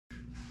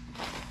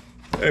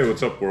Hey,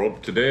 what's up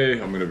world? Today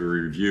I'm going to be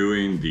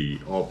reviewing the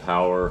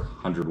AllPower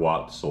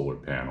 100-watt solar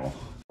panel.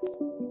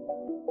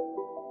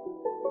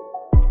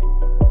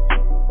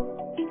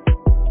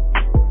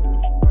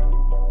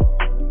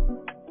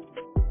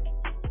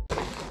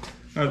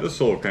 This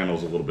solar panel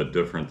is a little bit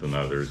different than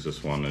others.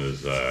 This one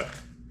is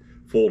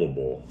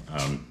foldable.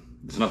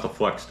 It's not the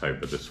flex type,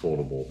 but it's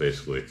foldable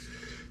basically.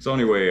 It's the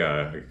only way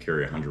I could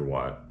carry 100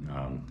 watt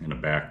in a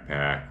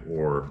backpack,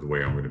 or the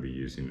way I'm going to be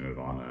using it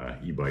on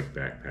an e-bike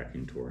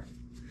backpacking tour.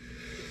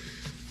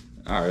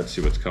 All right, let's see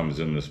what comes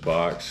in this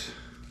box.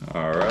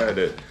 All right,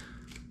 it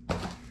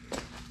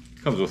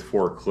comes with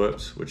 4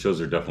 clips, which those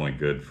are definitely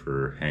good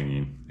for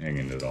hanging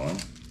it on.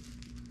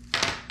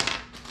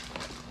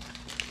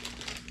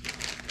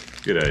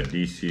 Get a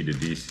DC to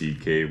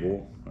DC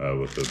cable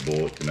with the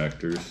bullet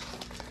connectors,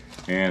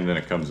 and then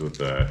it comes with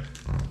a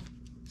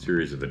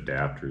series of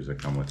adapters that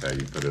come with that.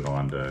 You put it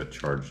on to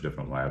charge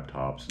different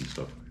laptops and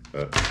stuff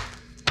like that.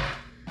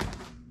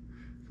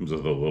 Comes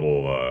with a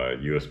little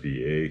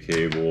USB-A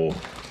cable,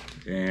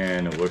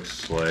 and it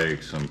looks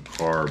like some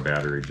car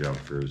battery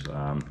jumpers.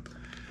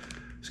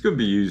 This could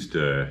be used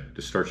to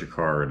start your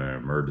car in an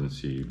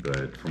emergency,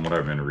 but from what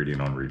I've been reading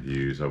on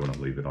reviews, I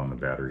wouldn't leave it on the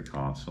battery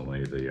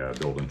constantly. The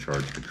build-in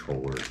charge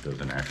controller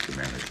doesn't actually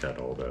manage that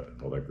all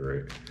that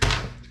great.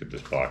 Let's get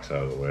this box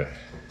out of the way.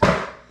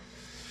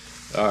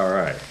 All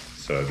right,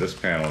 so this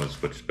panel is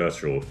what's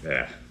special.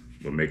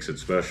 What makes it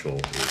special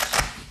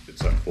is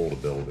its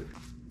unfoldability.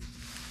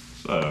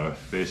 So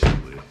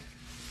basically,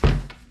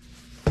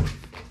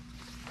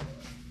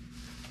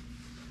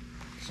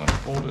 just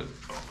unfold it.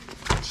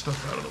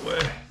 Stuff out of the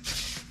way.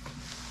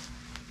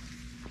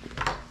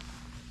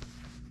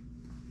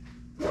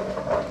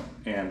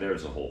 And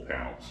there's the whole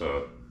panel. So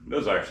it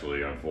does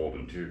actually unfold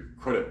into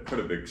quite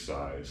a big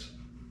size.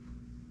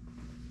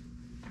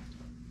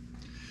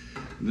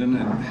 Then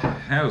it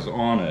has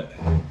on it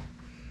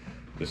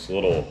this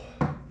little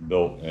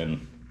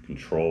built-in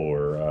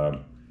controller.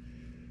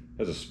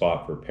 Has a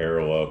spot for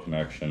parallel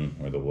connection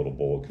where the little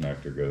bullet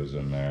connector goes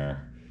in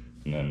there.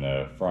 And then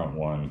the front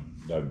one,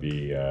 that'd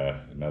be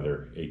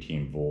another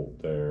 18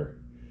 volt there.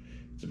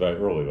 It's about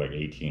really like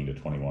 18 to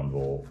 21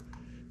 volt.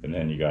 And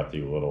then you got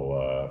the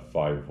little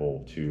 5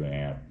 volt 2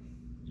 amp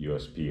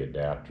USB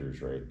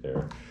adapters right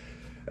there.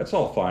 That's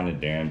all fine and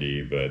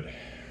dandy, but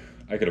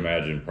I could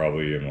imagine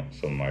probably in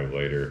some of my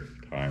later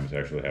times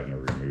actually having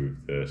to remove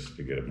this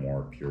to get a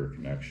more pure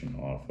connection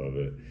off of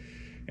it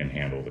and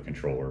handle the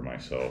controller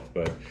myself.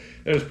 But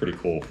it is pretty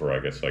cool for, I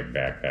guess, like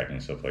backpacking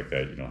and stuff like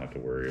that. You don't have to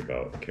worry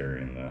about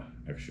carrying the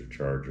extra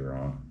charger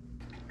on.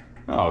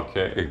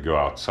 Okay, go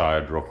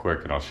outside real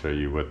quick and I'll show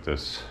you what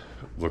this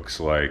looks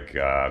like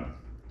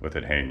with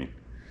it hanging.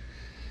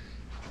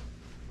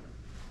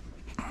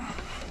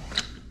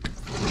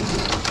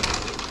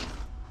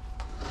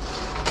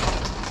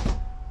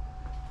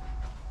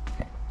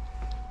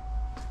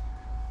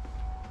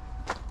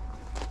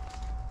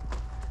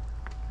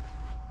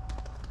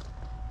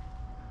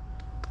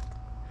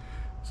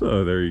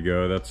 So there you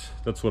go.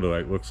 That's what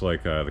it looks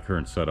like. The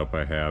current setup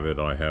I have it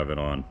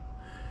on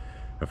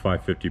a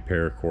 550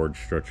 paracord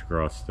stretch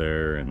across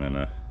there, and then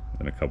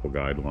a couple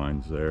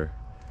guidelines there.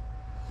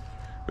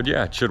 But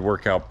yeah, it should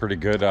work out pretty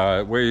good.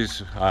 It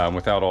weighs,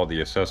 without all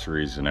the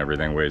accessories and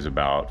everything, weighs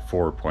about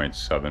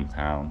 4.7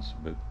 pounds.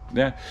 But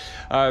yeah,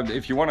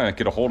 if you want to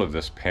get a hold of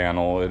this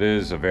panel, it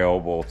is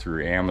available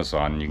through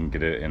Amazon. You can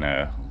get it in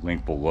a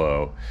link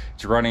below.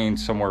 It's running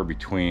somewhere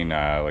between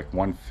like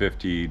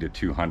 $150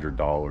 to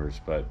 $200,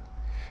 but it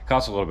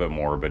costs a little bit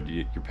more, but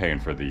you're paying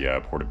for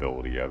the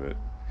portability of it.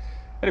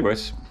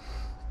 Anyways,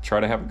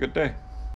 try to have a good day.